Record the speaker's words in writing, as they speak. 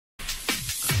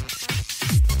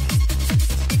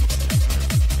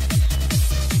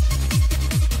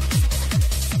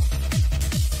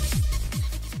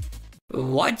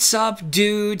What's up,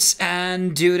 dudes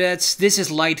and dudettes? This is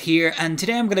Light here, and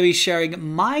today I'm going to be sharing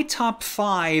my top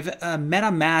 5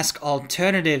 Metamask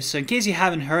alternatives. So in case you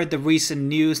haven't heard the recent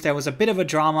news, there was a bit of a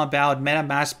drama about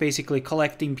Metamask basically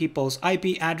collecting people's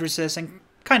IP addresses and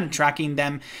kind of tracking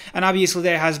them, and obviously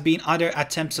there has been other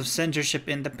attempts of censorship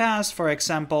in the past, for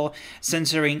example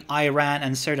censoring Iran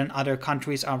and certain other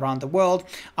countries around the world.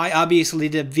 I obviously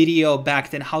did a video back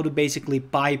then how to basically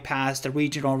bypass the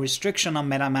regional restriction on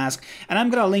MetaMask, and I'm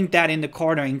gonna link that in the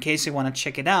corner in case you want to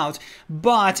check it out.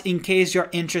 But in case you're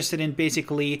interested in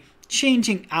basically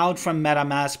changing out from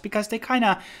MetaMask because they kind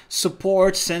of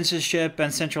support censorship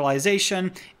and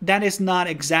centralization, that is not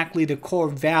exactly the core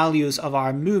values of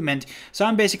our movement. So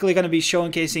I'm basically going to be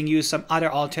showcasing you some other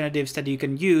alternatives that you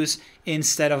can use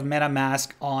instead of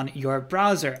MetaMask on your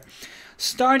browser.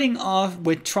 Starting off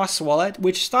with Trust Wallet,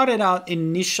 which started out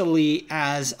initially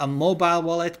as a mobile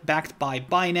wallet backed by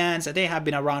Binance. They have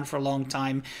been around for a long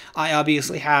time. I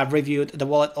obviously have reviewed the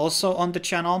wallet also on the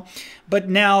channel, but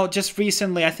now just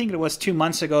recently, I think it was 2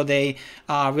 months ago, they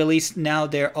released now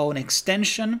their own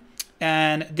extension.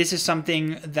 And this is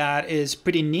something that is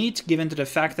pretty neat given to the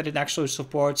fact that it actually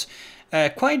supports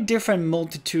quite different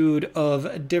multitude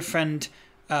of different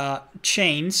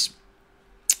chains.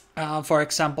 For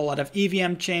example, a lot of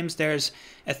EVM chains. There's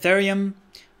Ethereum,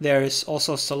 there's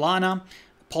also Solana,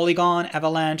 Polygon,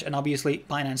 Avalanche, and obviously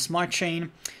Binance Smart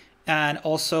Chain. And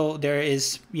also there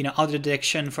is, auto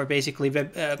detection for basically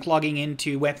logging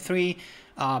into Web3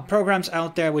 programs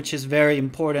out there, which is very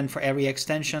important for every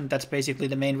extension. That's basically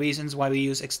the main reasons why we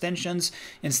use extensions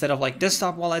instead of like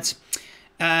desktop wallets.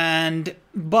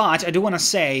 But I do want to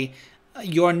say,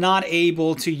 you're not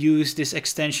able to use this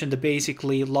extension to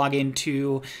basically log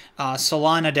into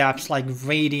Solana dApps like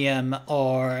Radium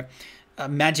or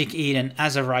Magic Eden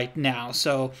as of right now.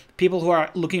 So people who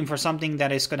are looking for something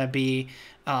that is going to be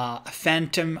a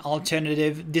Phantom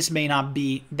alternative, this may not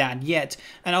be that yet.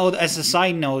 And as a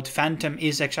side note, Phantom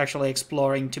is actually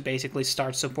exploring to basically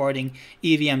start supporting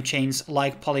EVM chains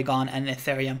like Polygon and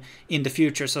Ethereum in the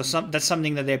future. So that's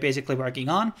something that they're basically working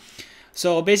on.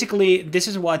 So basically, this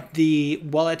is what the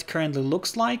wallet currently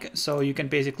looks like. So you can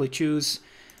basically choose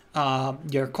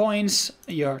your coins,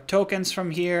 your tokens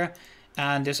from here,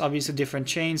 and there's obviously different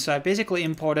chains. So I basically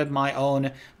imported my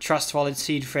own Trust Wallet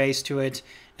seed phrase to it,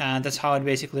 and that's how it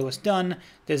basically was done.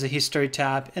 There's a history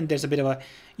tab, and there's a bit of a,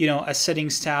 a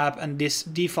settings tab, and this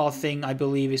default thing, I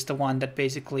believe, is the one that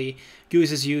basically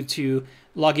uses you to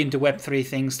log into Web3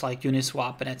 things like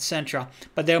Uniswap and etc.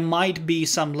 But there might be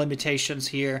some limitations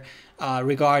here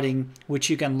regarding which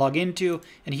you can log into,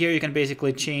 and here you can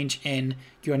basically change in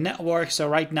your network. So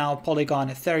right now, Polygon,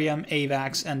 Ethereum,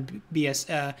 AVAX, and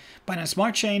Binance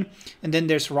Smart Chain, and then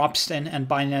there's Ropsten and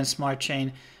Binance Smart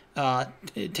Chain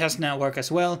test network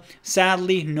as well.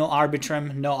 Sadly, no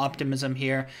Arbitrum, no Optimism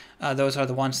here. Those are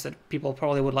the ones that people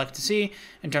probably would like to see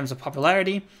in terms of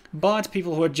popularity. But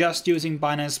people who are just using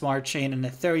Binance Smart Chain and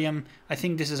Ethereum, I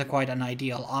think this is quite an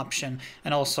ideal option.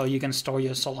 And also you can store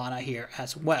your Solana here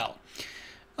as well.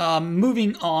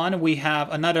 Moving on, we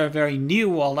have another very new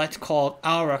wallet called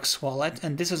Urix Wallet,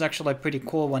 and this is actually a pretty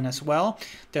cool one as well.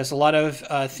 There's a lot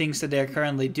of things that they're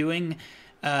currently doing.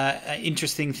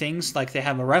 Interesting things, like they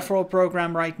have a referral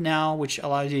program right now which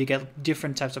allows you to get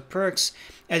different types of perks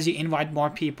as you invite more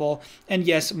people. And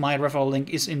yes, my referral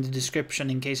link is in the description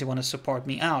in case you want to support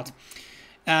me out.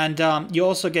 And you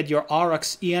also get your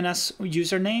Urix ENS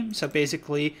username, so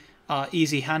basically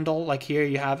easy handle. Like here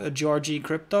you have a Georgie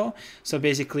Crypto, so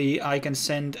basically I can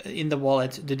send in the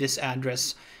wallet to this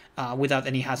address without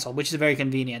any hassle, which is very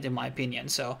convenient in my opinion.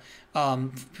 So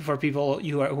for people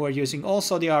who are using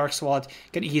also the Urix wallet,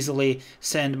 can easily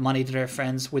send money to their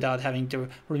friends without having to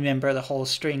remember the whole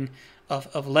string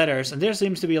of letters. And there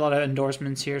seems to be a lot of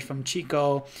endorsements here from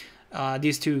Chico,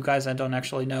 these two guys I don't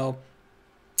actually know.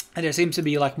 And there seems to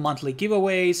be like monthly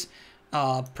giveaways,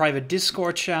 private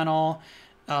Discord channel,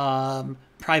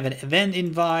 private event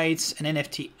invites, an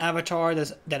NFT avatar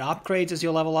that upgrades as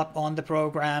you level up on the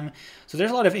program. So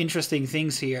there's a lot of interesting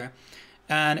things here.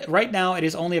 And right now it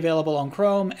is only available on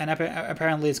Chrome, and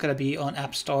apparently it's going to be on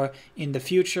App Store in the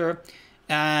future.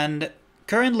 And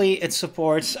currently it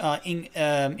supports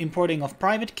importing of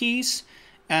private keys,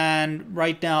 and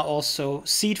right now also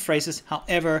seed phrases.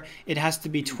 However, it has to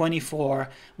be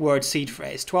 24-word seed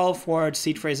phrase. 12-word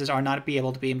seed phrases are not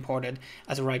able to be imported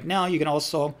as of right now. You can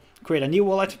also create a new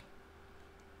wallet,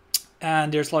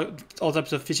 and there's like all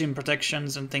types of phishing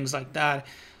protections and things like that.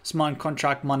 Smart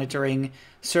contract monitoring,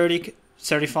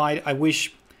 certified. I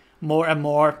wish more and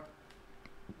more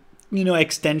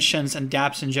extensions and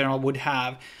dApps in general would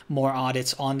have more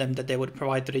audits on them that they would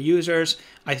provide to the users.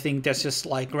 I think that's just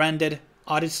like granted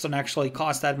audits don't actually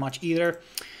cost that much either.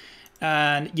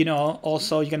 And, you know,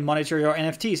 also you can monitor your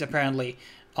NFTs apparently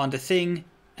on the thing,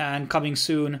 and coming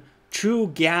soon, true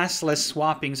gasless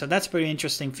swapping. So that's a pretty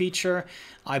interesting feature.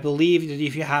 I believe that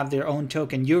if you have their own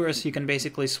token Urix, you can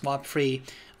basically swap free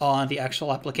on the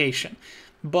actual application.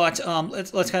 But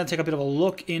let's kind of take a bit of a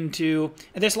look into,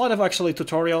 and there's a lot of actually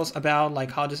tutorials about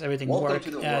like how does everything work,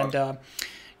 and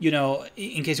you know,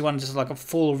 in case you want just like a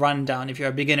full rundown if you're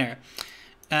a beginner.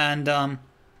 And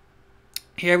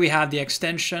here we have the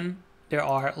extension. There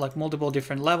are like multiple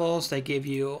different levels. They give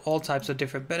you all types of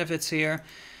different benefits here,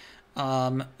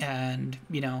 and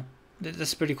you know, this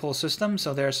is a pretty cool system.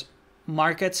 So there's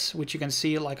markets, which you can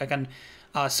see, like I can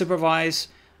supervise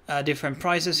different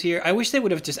prices here. I wish they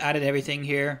would have just added everything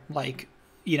here, like,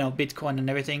 you know, Bitcoin and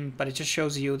everything, but it just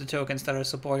shows you the tokens that are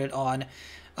supported on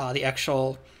the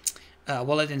actual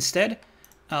wallet instead.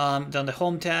 On the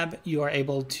home tab, you are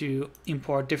able to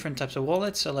import different types of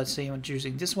wallets. So let's say I'm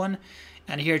choosing this one,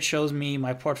 and here it shows me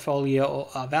my portfolio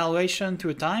valuation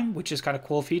through time, which is kind of a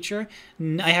cool feature.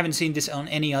 I haven't seen this on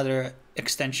any other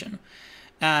extension.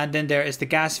 And then there is the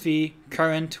gas fee,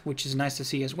 current, which is nice to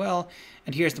see as well.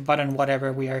 And here's the button,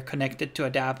 whatever, we are connected to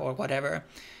a dApp or whatever.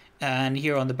 And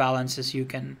here on the balances, you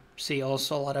can see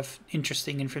also a lot of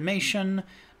interesting information,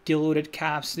 diluted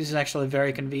caps. This is actually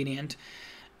very convenient.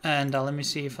 And let me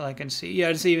see if I can see. Yeah,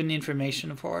 there's even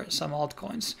information for some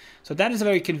altcoins. So that is a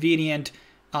very convenient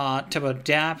type of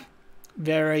dApp.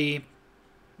 Very,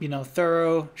 you know,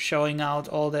 thorough, showing out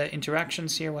all the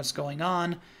interactions here, what's going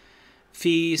on,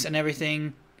 fees and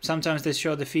everything. Sometimes they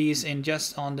show the fees in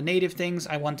just on the native things.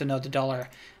 I want to know the dollar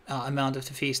amount of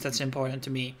the fees. That's important to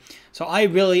me. So I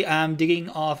really am digging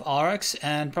off Urix,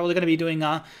 and probably going to be doing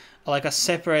a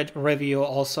separate review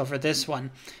also for this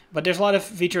one. But there's a lot of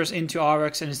features into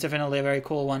Urix, and it's definitely a very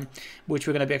cool one, which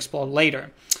we're going to be explored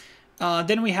later.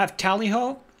 Then we have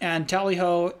Tallyho, and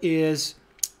Tallyho is,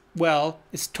 well,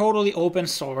 it's totally open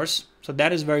source, so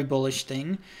that is a very bullish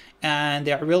thing. And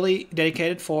they are really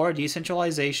dedicated for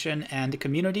decentralization and the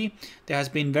community. There has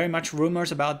been very much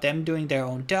rumors about them doing their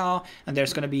own DAO, and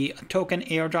there's going to be a token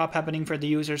airdrop happening for the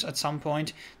users at some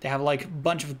point. They have like a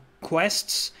bunch of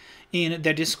quests in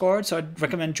their Discord, so I'd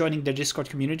recommend joining their Discord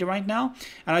community right now.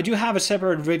 And I do have a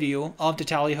separate review of the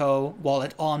Tallyho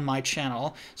wallet on my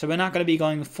channel, so we're not going to be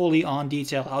going fully on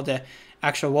detail how the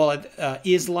actual wallet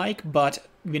is like, but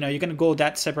you know, you can go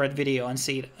that separate video and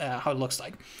see how it looks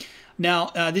like.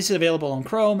 Now, this is available on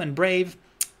Chrome and Brave,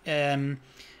 and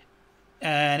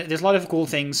there's a lot of cool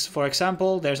things. For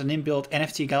example, there's an inbuilt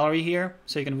NFT gallery here,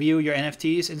 so you can view your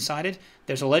NFTs inside it.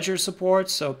 There's a ledger support,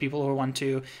 so people who want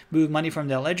to move money from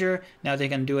their ledger, now they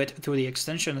can do it through the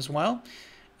extension as well.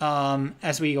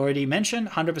 As we already mentioned,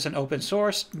 100% open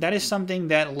source. That is something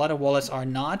that a lot of wallets are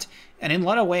not, and in a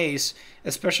lot of ways,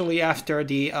 especially after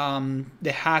the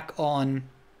hack on,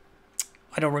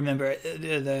 I don't remember,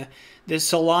 the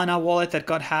Solana wallet that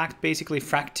got hacked, basically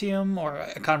Fractium, or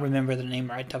I can't remember the name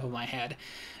right top of my head.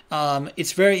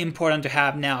 It's very important to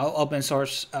have now open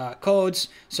source codes,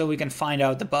 so we can find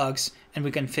out the bugs and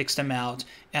we can fix them out,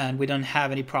 and we don't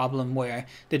have any problem where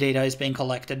the data is being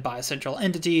collected by a central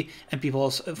entity and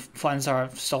people's funds are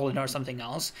stolen or something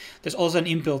else. There's also an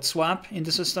inbuilt swap in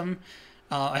the system.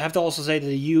 I have to also say that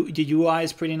the UI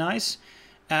is pretty nice.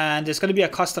 And there's going to be a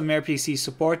custom RPC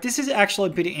support. This is actually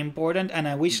pretty important, and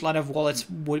I wish a lot of wallets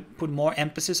would put more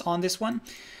emphasis on this one.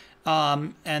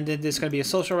 And then there's going to be a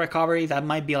social recovery. That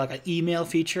might be like an email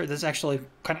feature. That's actually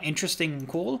kind of interesting and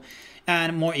cool.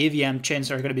 And more EVM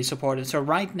chains are going to be supported. So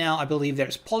right now, I believe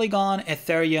there's Polygon,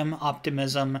 Ethereum,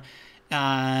 Optimism,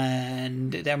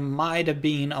 and there might have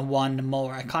been a one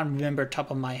more. I can't remember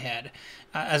top of my head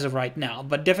as of right now.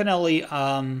 But definitely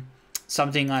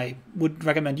something I would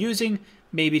recommend using.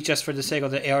 Maybe just for the sake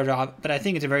of the airdrop, but I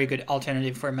think it's a very good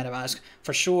alternative for MetaMask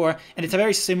for sure. And it's a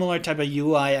very similar type of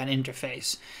UI and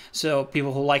interface. So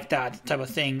people who like that type of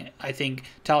thing, I think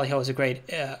Tallyho is a great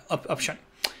option.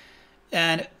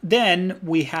 And then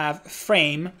we have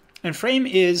Frame. And Frame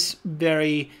is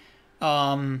very,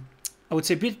 I would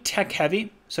say a bit tech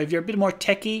heavy. So if you're a bit more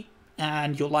techy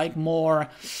and you like more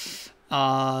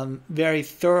very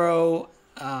thorough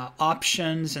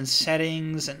options and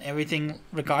settings and everything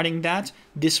regarding that,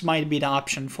 this might be the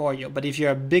option for you. But if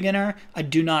you're a beginner, I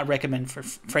do not recommend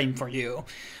Frame for you.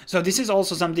 So this is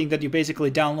also something that you basically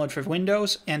download for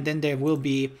Windows, and then there will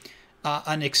be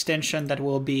an extension that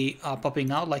will be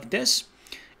popping out like this,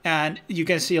 and you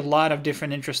can see a lot of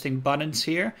different interesting buttons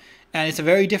here, and it's a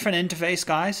very different interface,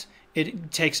 guys.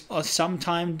 It takes some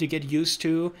time to get used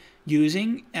to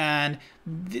using, and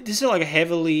this is like a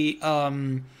heavily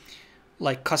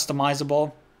like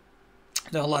customizable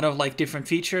There are a lot of like different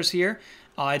features here.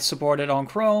 It's supported on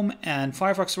Chrome and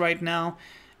Firefox right now,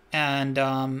 and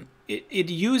it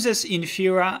uses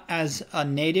Infura as a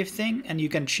native thing, and you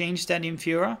can change that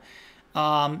Infura.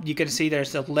 You can see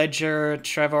there's the Ledger,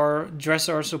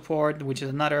 Dresser support, which is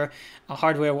another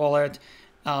hardware wallet.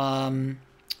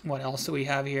 What else do we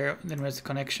have here? Then there's the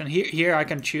connection. Here I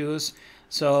can choose.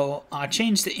 So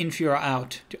change the Infura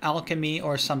out to Alchemy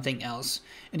or something else.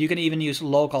 And you can even use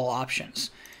local options.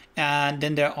 And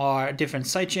then there are different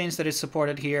sidechains that is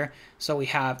supported here. So we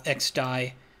have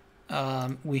XDAI,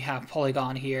 we have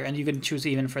Polygon here, and you can choose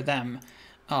even for them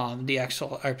the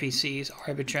actual RPCs,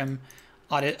 Arbitrum,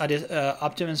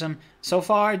 Optimism. So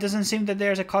far, it doesn't seem that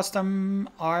there's a custom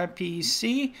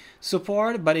RPC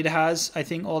support, but it has, I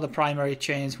think, all the primary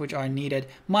chains which are needed,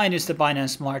 minus the Binance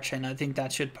Smart Chain. I think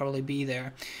that should probably be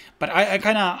there. But I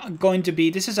kind of going to be,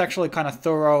 this is actually kind of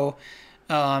thorough,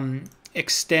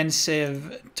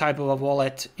 extensive type of a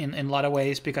wallet in a lot of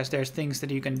ways, because there's things that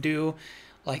you can do,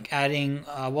 like adding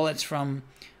wallets from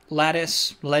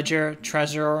Lattice, Ledger,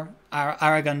 Trezor,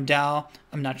 Aragon DAO.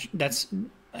 I'm not, that's,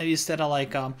 is that a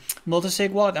like a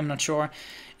multisig wallet? I'm not sure.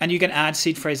 And you can add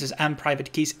seed phrases and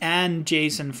private keys and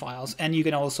JSON files, and you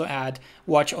can also add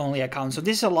watch only accounts. So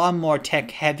this is a lot more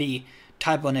tech heavy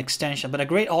type of an extension, but a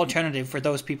great alternative for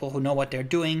those people who know what they're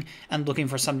doing and looking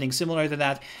for something similar to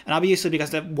that. And obviously, because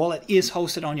the wallet is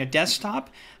hosted on your desktop,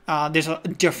 there's a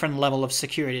different level of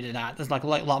security to that. It's like a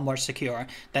lot more secure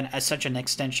than as such an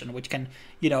extension, which can,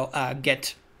 you know,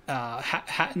 get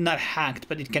not hacked,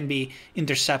 but it can be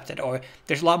intercepted, or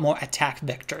there's a lot more attack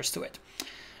vectors to it.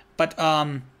 But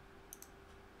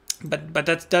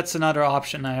that's another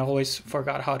option. I always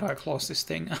forgot how do I close this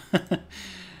thing.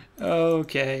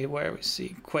 Okay, where we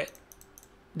see quit.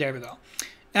 There we go.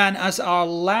 And as our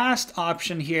last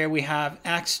option here, we have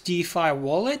XD5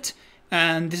 Wallet,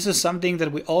 and this is something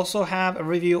that we also have a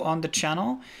review on the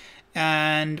channel.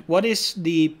 And what is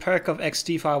the perk of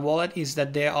XD5 Wallet is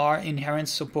that there are inherent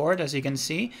support, as you can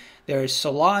see. There is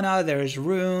Solana, there is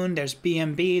Rune, there's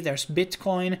BNB, there's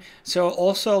Bitcoin. So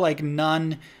also like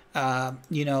non,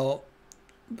 you know,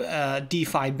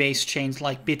 DeFi-based chains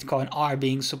like Bitcoin are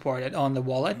being supported on the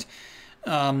wallet.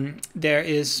 There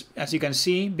is, as you can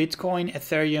see, Bitcoin,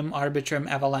 Ethereum, Arbitrum,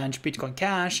 Avalanche, Bitcoin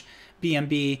Cash,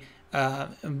 BNB,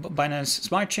 Binance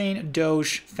Smart Chain,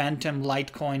 Doge, Phantom,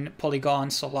 Litecoin, Polygon,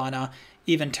 Solana,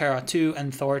 even Terra 2,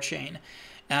 and Thorchain.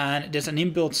 And there's an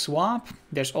inbuilt swap.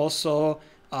 There's also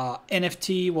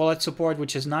NFT wallet support,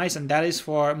 which is nice, and that is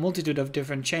for a multitude of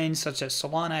different chains such as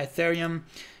Solana, Ethereum,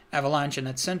 Avalanche, and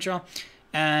etc.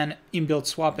 And inbuilt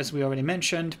swap, as we already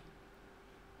mentioned.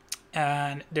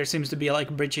 And there seems to be like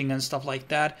bridging and stuff like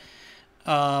that.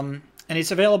 And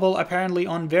it's available apparently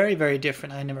on very, very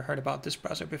different, I never heard about this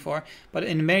browser before, but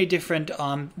in many different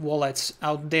wallets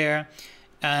out there.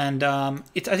 And I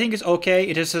think it's okay.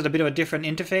 It has a bit of a different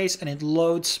interface, and it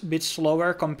loads a bit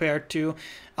slower compared to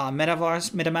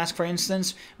Metamask, for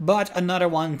instance. But another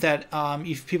one that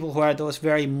if people who are those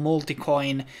very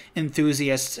multi-coin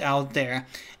enthusiasts out there,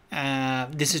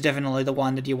 this is definitely the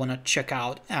one that you want to check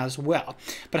out as well.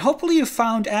 But hopefully you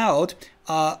found out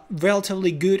a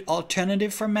relatively good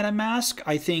alternative for MetaMask.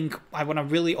 I think I want to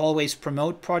really always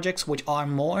promote projects which are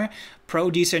more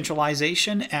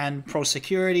pro-decentralization and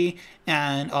pro-security,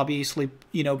 and obviously,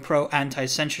 you know,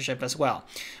 pro-anti-censorship as well.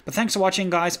 But thanks for watching,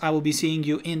 guys. I will be seeing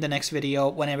you in the next video,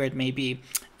 whenever it may be.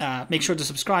 Make sure to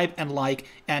subscribe and like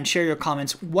and share your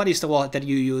comments. What is the wallet that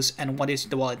you use, and what is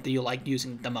the wallet that you like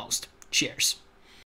using the most? Cheers.